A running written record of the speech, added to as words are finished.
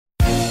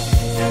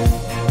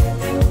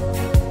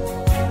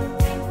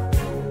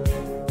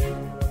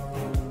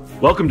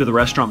Welcome to the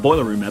Restaurant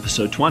Boiler Room,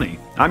 episode 20.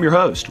 I'm your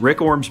host,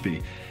 Rick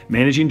Ormsby,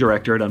 Managing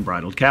Director at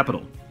Unbridled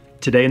Capital.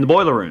 Today in the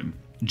Boiler Room,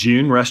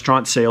 June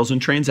restaurant sales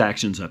and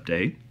transactions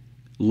update,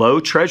 low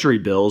treasury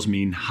bills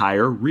mean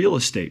higher real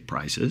estate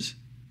prices,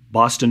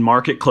 Boston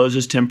market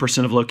closes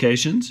 10% of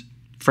locations,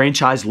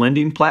 franchise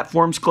lending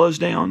platforms close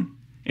down,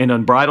 and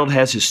Unbridled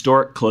has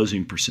historic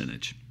closing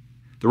percentage.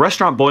 The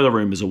Restaurant Boiler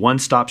Room is a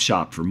one-stop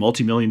shop for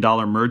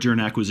multi-million-dollar merger and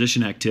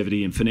acquisition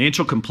activity and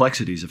financial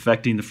complexities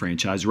affecting the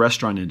franchise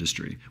restaurant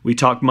industry. We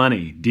talk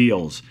money,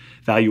 deals,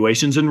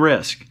 valuations, and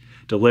risk,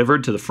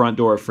 delivered to the front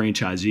door of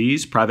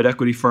franchisees, private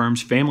equity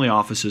firms, family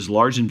offices,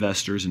 large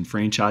investors, and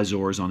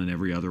franchisors on an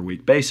every other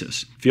week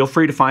basis. Feel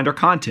free to find our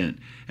content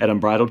at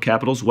Unbridled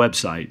Capital's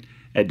website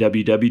at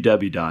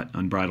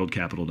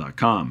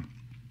www.unbridledcapital.com.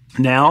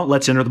 Now,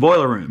 let's enter the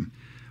boiler room.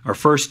 Our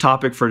first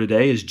topic for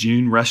today is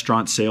June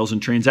restaurant sales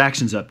and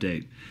transactions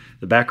update.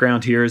 The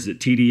background here is that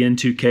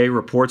TDN2K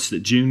reports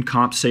that June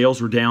comp sales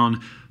were down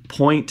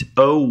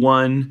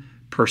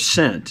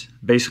 0.01%,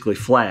 basically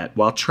flat,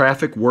 while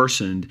traffic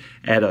worsened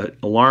at an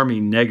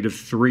alarming negative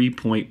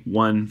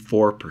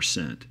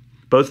 3.14%.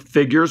 Both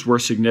figures were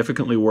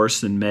significantly worse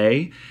than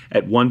May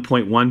at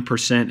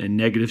 1.1% and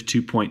negative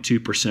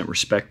 2.2%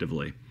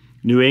 respectively.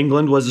 New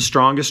England was the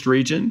strongest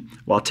region,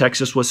 while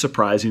Texas was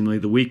surprisingly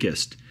the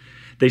weakest.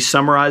 They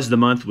summarized the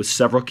month with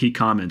several key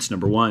comments.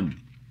 Number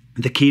one,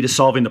 the key to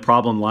solving the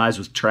problem lies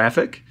with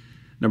traffic.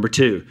 Number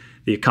two,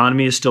 the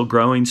economy is still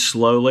growing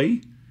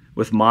slowly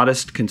with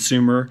modest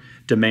consumer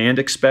demand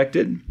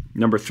expected.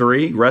 Number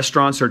three,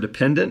 restaurants are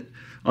dependent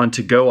on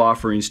to-go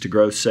offerings to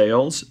grow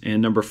sales.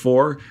 And number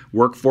four,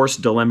 workforce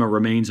dilemma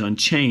remains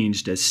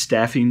unchanged as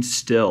staffing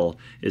still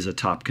is a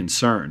top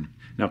concern.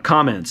 Now,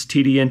 comments.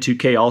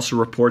 TDN2K also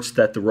reports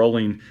that the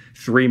rolling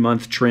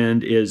 3-month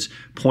trend is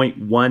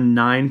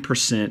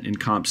 0.19% in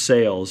comp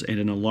sales and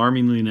an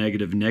alarmingly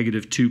negative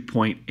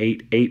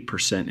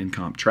 2.88% in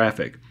comp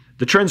traffic.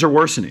 The trends are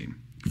worsening.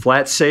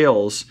 Flat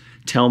sales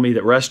tell me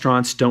that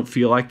restaurants don't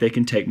feel like they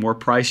can take more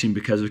pricing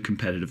because of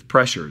competitive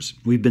pressures.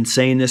 We've been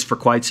saying this for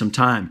quite some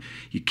time.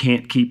 You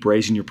can't keep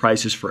raising your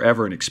prices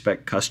forever and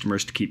expect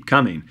customers to keep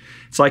coming.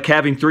 It's like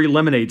having 3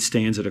 lemonade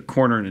stands at a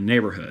corner in a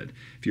neighborhood.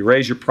 If you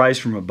raise your price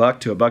from $1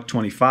 to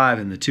 $1.25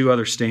 and the 2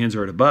 other stands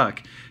are at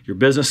 $1, your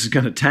business is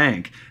going to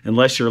tank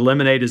unless your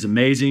lemonade is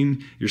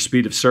amazing, your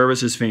speed of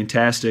service is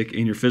fantastic,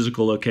 and your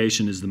physical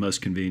location is the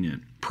most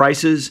convenient.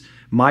 Prices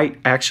might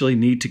actually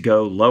need to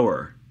go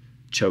lower,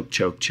 choke,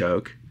 choke,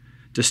 choke,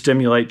 to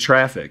stimulate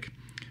traffic,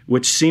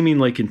 which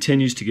seemingly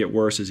continues to get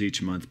worse as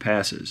each month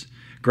passes.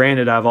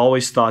 Granted, I've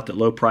always thought that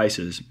low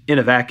prices, in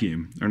a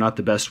vacuum, are not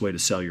the best way to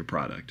sell your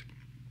product.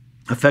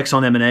 Effects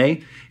on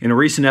M&A. In a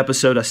recent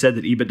episode, I said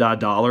that EBITDA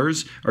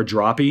dollars are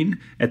dropping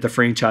at the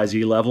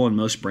franchisee level in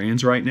most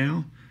brands right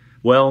now.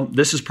 Well,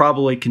 this is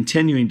probably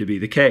continuing to be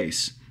the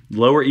case.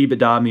 Lower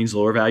EBITDA means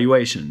lower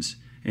valuations,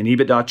 and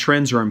EBITDA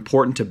trends are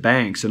important to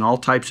banks and all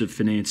types of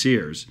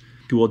financiers,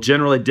 who will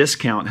generally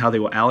discount how they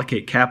will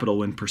allocate capital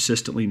when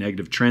persistently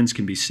negative trends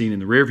can be seen in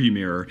the rearview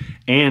mirror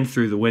and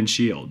through the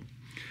windshield.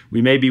 We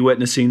may be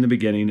witnessing the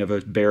beginning of a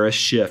bearish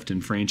shift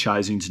in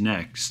franchising's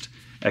next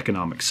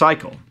economic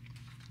cycle.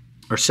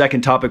 Our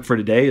second topic for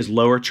today is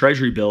lower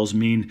treasury bills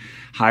mean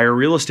higher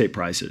real estate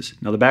prices.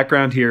 Now, the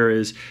background here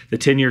is the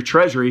 10-year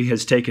treasury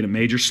has taken a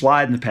major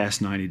slide in the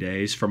past 90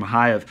 days from a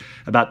high of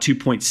about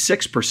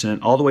 2.6%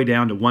 all the way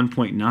down to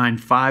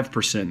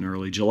 1.95% in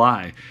early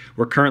July.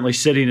 We're currently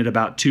sitting at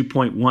about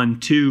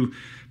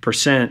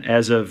 2.12%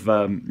 as of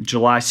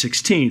July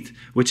 16th,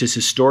 which is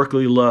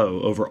historically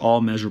low over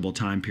all measurable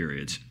time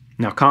periods.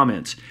 Now,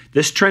 comments.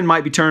 This trend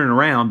might be turning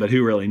around, but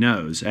who really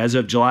knows? As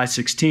of July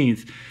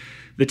 16th,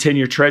 the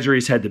 10-year Treasury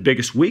has had the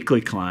biggest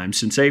weekly climb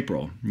since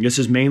April. This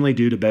is mainly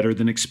due to better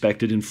than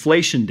expected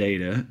inflation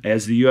data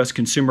as the U.S.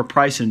 Consumer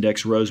Price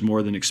Index rose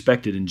more than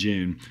expected in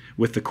June,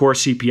 with the core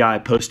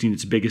CPI posting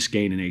its biggest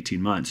gain in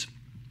 18 months.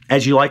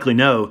 As you likely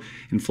know,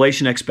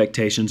 inflation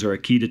expectations are a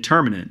key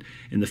determinant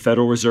in the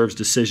Federal Reserve's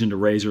decision to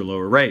raise or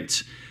lower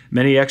rates.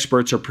 Many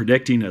experts are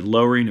predicting a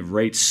lowering of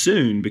rates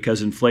soon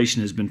because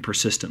inflation has been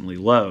persistently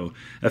low,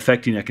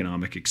 affecting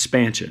economic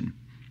expansion.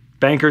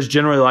 Bankers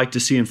generally like to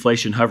see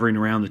inflation hovering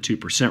around the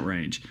 2%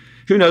 range.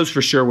 Who knows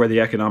for sure where the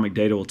economic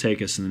data will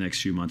take us in the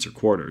next few months or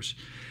quarters.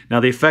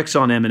 Now, the effects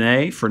on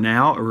M&A, for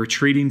now, a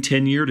retreating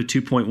 10-year to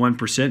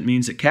 2.1%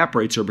 means that cap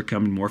rates are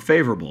becoming more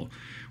favorable.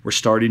 We're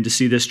starting to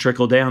see this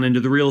trickle down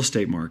into the real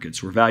estate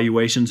markets, where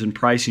valuations and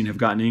pricing have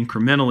gotten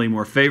incrementally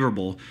more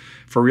favorable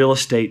for real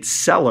estate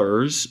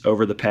sellers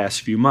over the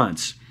past few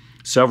months.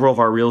 Several of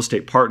our real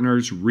estate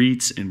partners,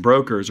 REITs, and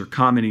brokers are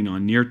commenting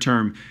on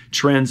near-term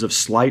trends of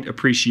slight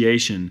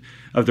appreciation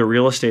of their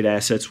real estate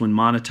assets when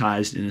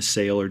monetized in a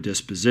sale or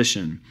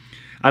disposition.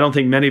 I don't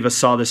think many of us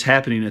saw this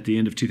happening at the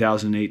end of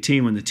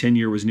 2018 when the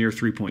 10-year was near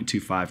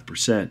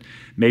 3.25%.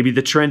 Maybe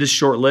the trend is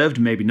short-lived,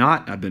 maybe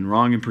not. I've been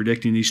wrong in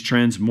predicting these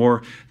trends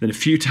more than a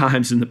few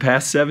times in the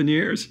past 7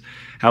 years.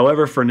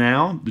 However, for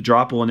now, the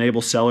drop will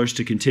enable sellers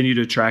to continue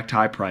to attract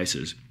high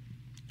prices.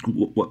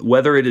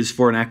 Whether it is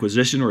for an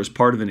acquisition or as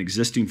part of an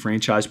existing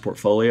franchise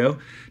portfolio,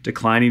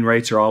 declining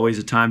rates are always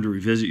a time to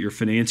revisit your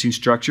financing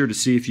structure to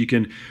see if you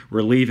can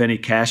relieve any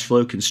cash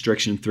flow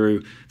constriction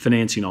through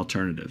financing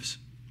alternatives.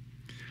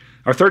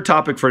 Our third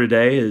topic for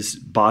today is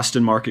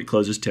Boston market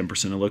closes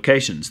 10% of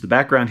locations. The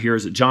background here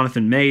is that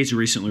Jonathan Mays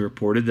recently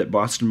reported that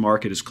Boston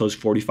market has closed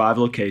 45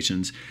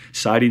 locations,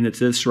 citing that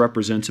this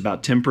represents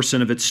about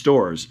 10% of its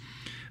stores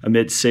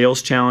amid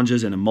sales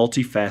challenges and a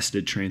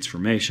multifaceted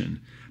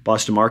transformation.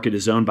 Boston market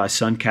is owned by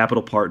Sun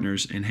Capital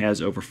Partners and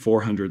has over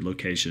 400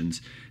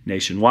 locations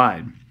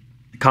nationwide.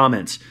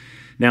 Comments.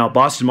 Now,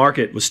 Boston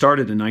market was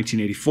started in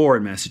 1984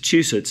 in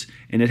Massachusetts,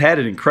 and it had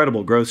an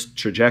incredible growth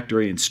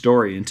trajectory and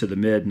story into the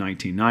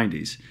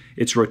mid-1990s.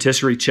 Its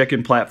rotisserie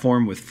chicken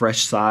platform with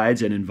fresh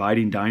sides and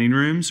inviting dining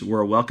rooms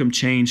were a welcome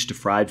change to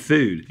fried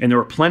food, and there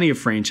were plenty of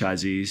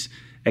franchisees,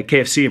 at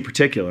KFC in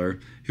particular,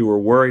 who were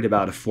worried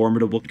about a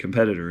formidable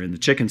competitor in the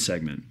chicken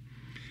segment.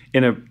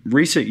 In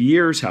recent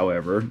years,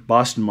 however,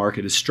 Boston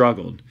market has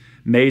struggled.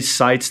 Mays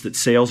cites that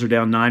sales are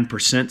down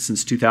 9%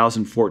 since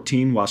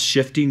 2014, while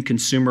shifting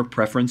consumer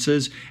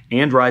preferences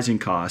and rising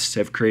costs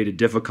have created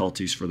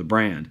difficulties for the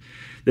brand.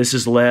 This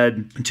has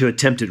led to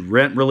attempted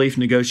rent relief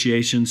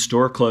negotiations,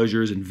 store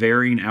closures, and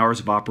varying hours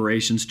of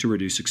operations to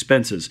reduce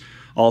expenses,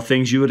 all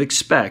things you would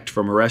expect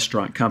from a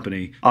restaurant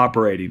company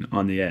operating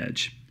on the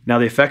edge. Now,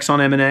 the effects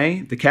on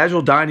M&A, the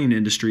casual dining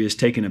industry has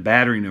taken a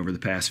battering over the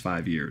past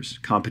 5 years.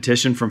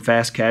 Competition from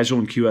fast casual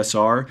and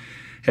QSR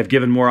have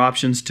given more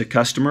options to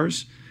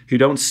customers who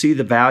don't see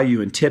the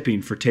value in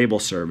tipping for table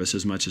service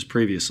as much as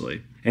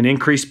previously. An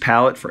increased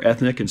palate for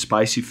ethnic and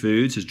spicy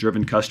foods has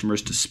driven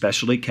customers to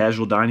specialty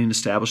casual dining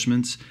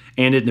establishments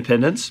and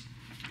independents.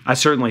 I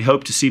certainly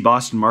hope to see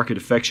Boston market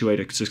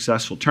effectuate a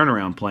successful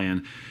turnaround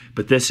plan,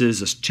 but this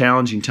is a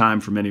challenging time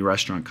for many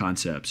restaurant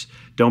concepts.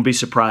 Don't be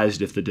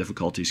surprised if the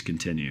difficulties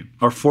continue.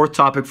 Our fourth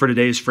topic for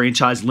today is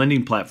franchise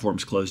lending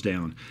platforms close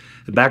down.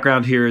 The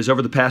background here is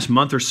over the past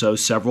month or so,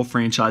 several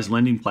franchise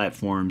lending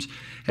platforms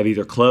have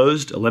either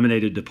closed,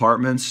 eliminated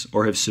departments,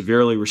 or have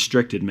severely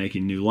restricted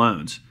making new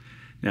loans.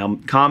 Now,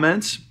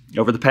 comments.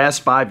 Over the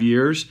past 5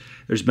 years,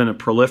 there's been a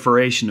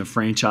proliferation of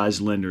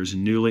franchise lenders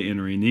newly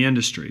entering the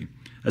industry.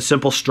 A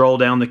simple stroll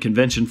down the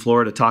convention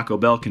floor at a Taco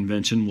Bell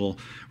convention will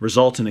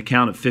result in a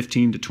count of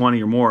 15 to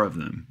 20 or more of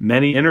them.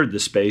 Many entered the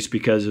space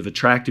because of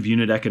attractive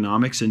unit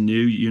economics and new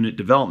unit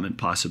development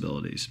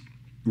possibilities.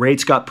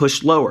 Rates got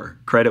pushed lower,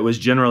 credit was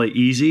generally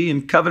easy,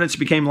 and covenants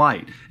became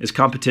light as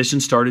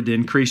competition started to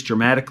increase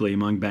dramatically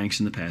among banks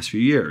in the past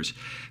few years.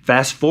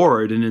 Fast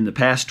forward, and in the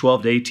past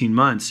 12 to 18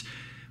 months,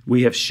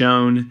 we have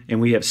shown and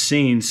we have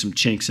seen some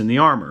chinks in the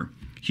armor.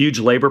 Huge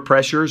labor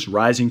pressures,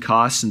 rising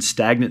costs, and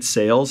stagnant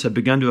sales have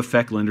begun to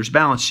affect lenders'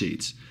 balance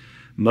sheets.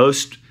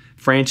 Most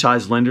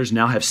franchise lenders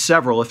now have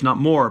several, if not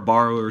more,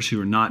 borrowers who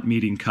are not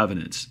meeting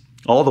covenants.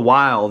 All the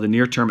while, the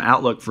near-term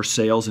outlook for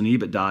sales and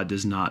EBITDA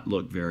does not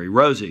look very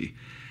rosy.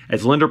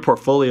 As lender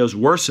portfolios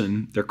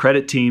worsen, their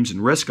credit teams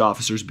and risk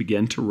officers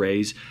begin to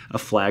raise a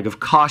flag of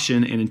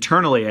caution and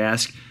internally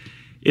ask,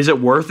 is it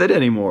worth it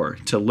anymore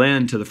to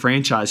lend to the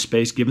franchise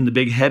space given the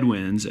big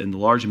headwinds and the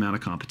large amount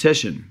of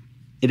competition?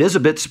 It is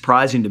a bit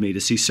surprising to me to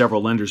see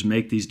several lenders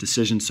make these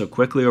decisions so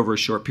quickly over a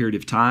short period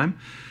of time,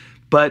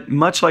 but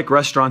much like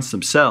restaurants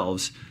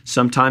themselves,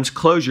 sometimes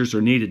closures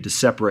are needed to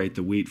separate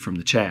the wheat from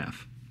the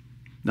chaff.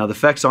 Now, the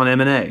effects on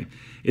M&A.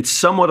 It's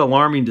somewhat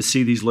alarming to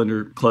see these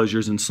lender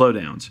closures and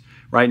slowdowns.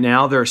 Right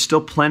now, there are still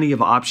plenty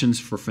of options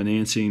for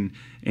financing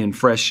and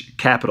fresh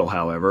capital,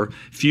 however.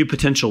 Few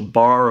potential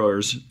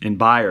borrowers and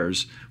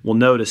buyers will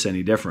notice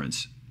any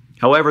difference.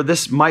 However,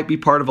 this might be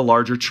part of a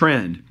larger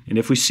trend, and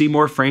if we see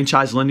more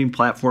franchise lending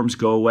platforms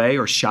go away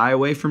or shy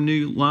away from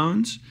new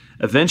loans,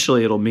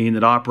 eventually it'll mean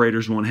that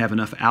operators won't have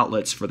enough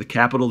outlets for the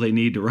capital they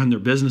need to run their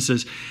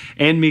businesses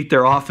and meet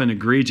their often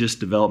egregious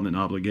development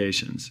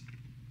obligations.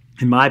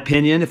 In my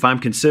opinion, if I'm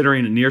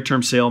considering a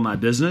near-term sale of my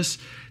business,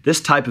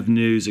 this type of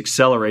news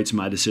accelerates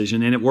my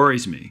decision and it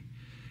worries me.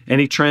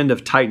 Any trend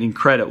of tightening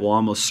credit will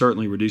almost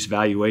certainly reduce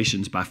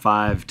valuations by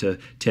 5 to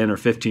 10 or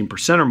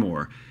 15% or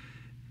more.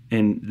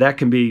 And that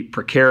can be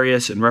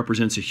precarious and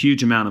represents a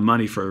huge amount of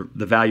money for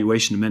the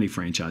valuation of many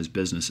franchise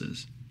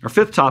businesses. Our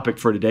fifth topic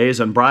for today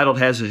is Unbridled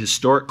has a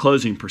historic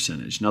closing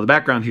percentage. Now, the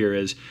background here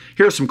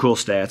are some cool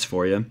stats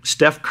for you.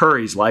 Steph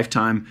Curry's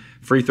lifetime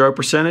free throw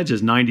percentage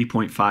is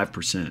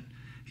 90.5%.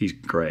 He's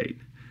great.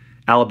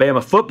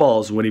 Alabama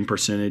football's winning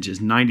percentage is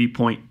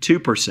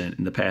 90.2%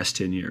 in the past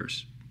 10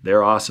 years.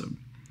 They're awesome.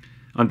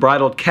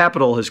 Unbridled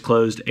Capital has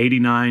closed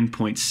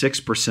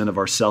 89.6% of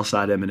our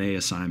sell-side M&A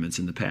assignments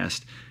in the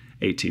past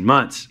 18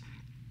 months.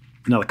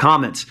 Now, the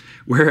comments,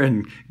 we're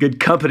in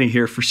good company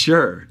here for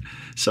sure.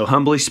 So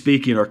humbly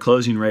speaking, our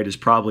closing rate is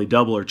probably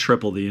double or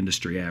triple the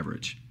industry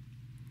average.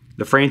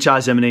 The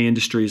franchise M&A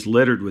industry is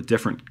littered with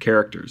different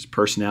characters,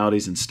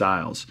 personalities, and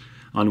styles.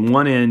 On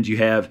one end, you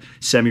have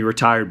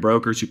semi-retired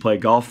brokers who play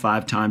golf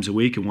 5 times a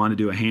week and want to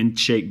do a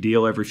handshake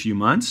deal every few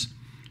months.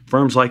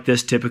 Firms like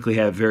this typically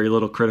have very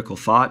little critical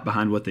thought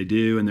behind what they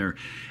do, and their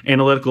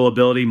analytical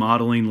ability,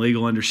 modeling,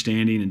 legal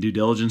understanding, and due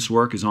diligence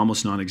work is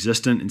almost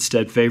non-existent,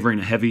 instead favoring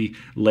a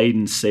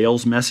heavy-laden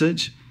sales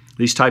message.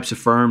 These types of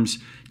firms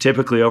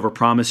typically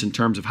overpromise in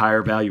terms of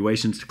higher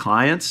valuations to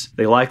clients.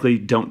 They likely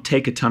don't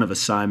take a ton of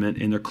assignment,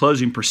 and their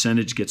closing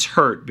percentage gets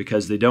hurt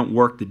because they don't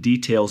work the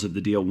details of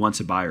the deal once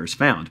a buyer is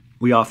found.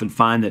 We often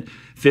find that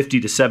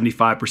 50 to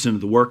 75%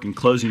 of the work in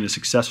closing a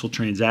successful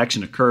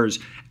transaction occurs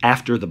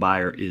after the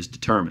buyer is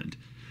determined.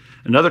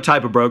 Another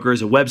type of broker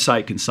is a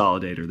website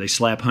consolidator. They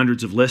slap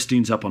hundreds of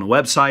listings up on a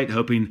website,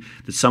 hoping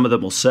that some of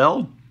them will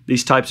sell.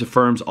 These types of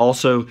firms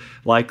also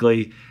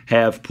likely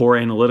have poor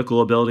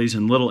analytical abilities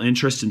and little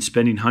interest in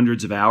spending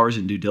hundreds of hours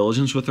in due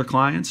diligence with their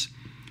clients.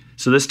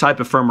 So this type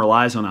of firm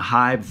relies on a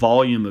high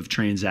volume of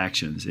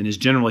transactions and is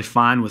generally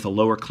fine with a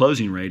lower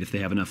closing rate if they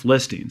have enough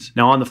listings.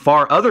 Now, on the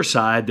far other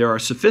side, there are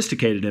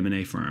sophisticated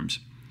M&A firms,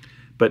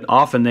 but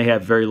often they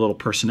have very little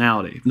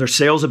personality. Their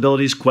sales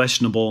ability is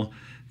questionable.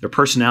 Their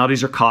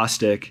personalities are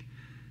caustic.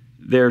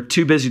 They're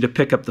too busy to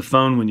pick up the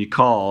phone when you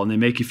call, and they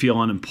make you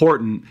feel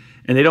unimportant,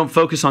 and they don't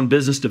focus on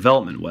business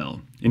development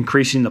well,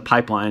 increasing the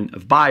pipeline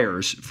of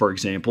buyers, for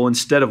example,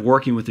 instead of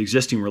working with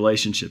existing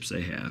relationships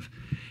they have.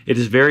 It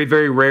is very,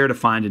 very rare to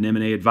find an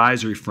M&A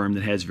advisory firm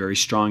that has very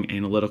strong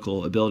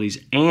analytical abilities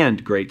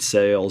and great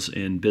sales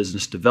and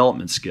business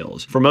development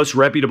skills. For most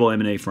reputable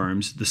M&A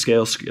firms, the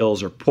sales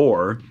skills are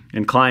poor,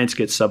 and clients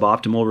get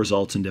suboptimal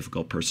results and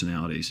difficult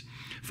personalities.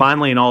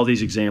 Finally, in all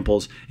these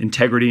examples,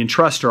 integrity and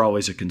trust are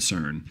always a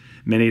concern.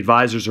 Many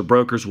advisors or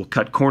brokers will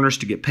cut corners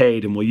to get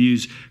paid and will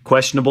use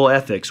questionable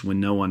ethics when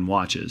no one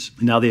watches.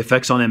 Now, the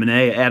effects on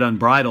M&A at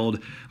Unbridled,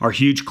 our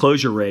huge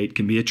closure rate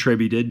can be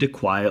attributed to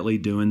quietly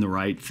doing the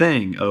right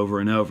thing over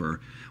and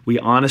over. We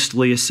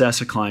honestly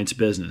assess a client's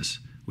business.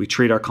 We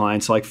treat our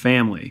clients like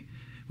family.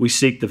 We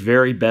seek the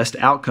very best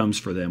outcomes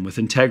for them with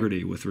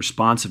integrity, with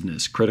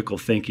responsiveness, critical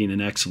thinking,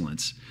 and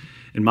excellence.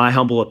 In my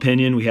humble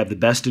opinion, we have the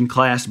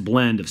best-in-class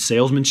blend of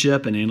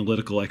salesmanship and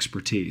analytical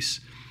expertise.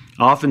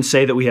 I often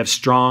say that we have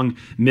strong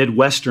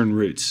Midwestern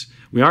roots.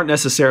 We aren't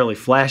necessarily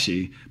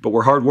flashy, but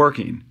we're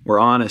hardworking, we're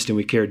honest, and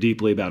we care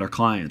deeply about our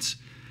clients.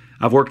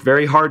 I've worked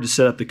very hard to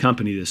set up the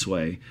company this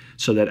way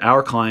so that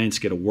our clients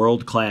get a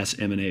world-class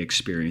M&A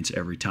experience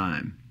every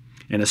time.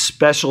 And a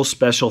special,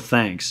 special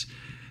thanks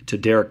to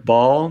Derek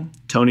Ball,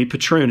 Tony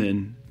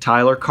Petrunin,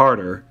 Tyler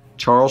Carter,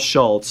 Charles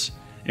Schultz,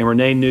 and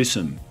Renee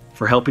Newsom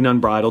for helping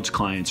Unbridled's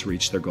clients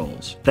reach their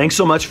goals. Thanks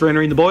so much for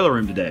entering the Boiler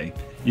Room today.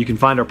 You can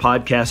find our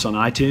podcasts on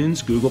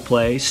iTunes, Google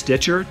Play,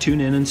 Stitcher,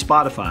 TuneIn, and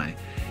Spotify.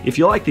 If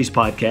you like these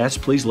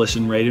podcasts, please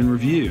listen, rate, and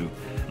review.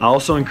 I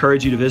also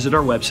encourage you to visit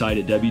our website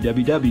at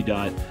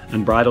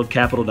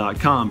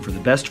www.unbridledcapital.com for the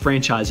best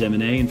franchise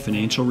M&A and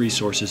financial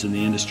resources in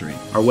the industry.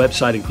 Our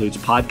website includes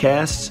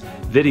podcasts,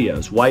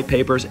 videos, white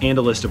papers, and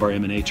a list of our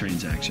M&A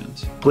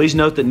transactions. Please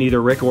note that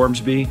neither Rick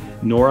Ormsby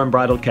nor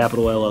Unbridled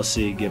Capital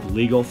LLC give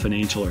legal,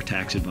 financial, or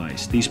tax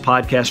advice. These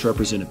podcasts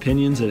represent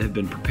opinions that have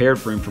been prepared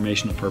for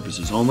informational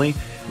purposes only.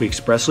 We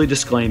expressly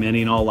disclaim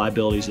any and all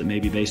liabilities that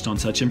may be based on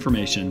such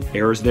information,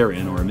 errors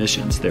therein, or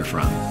omissions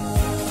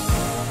therefrom.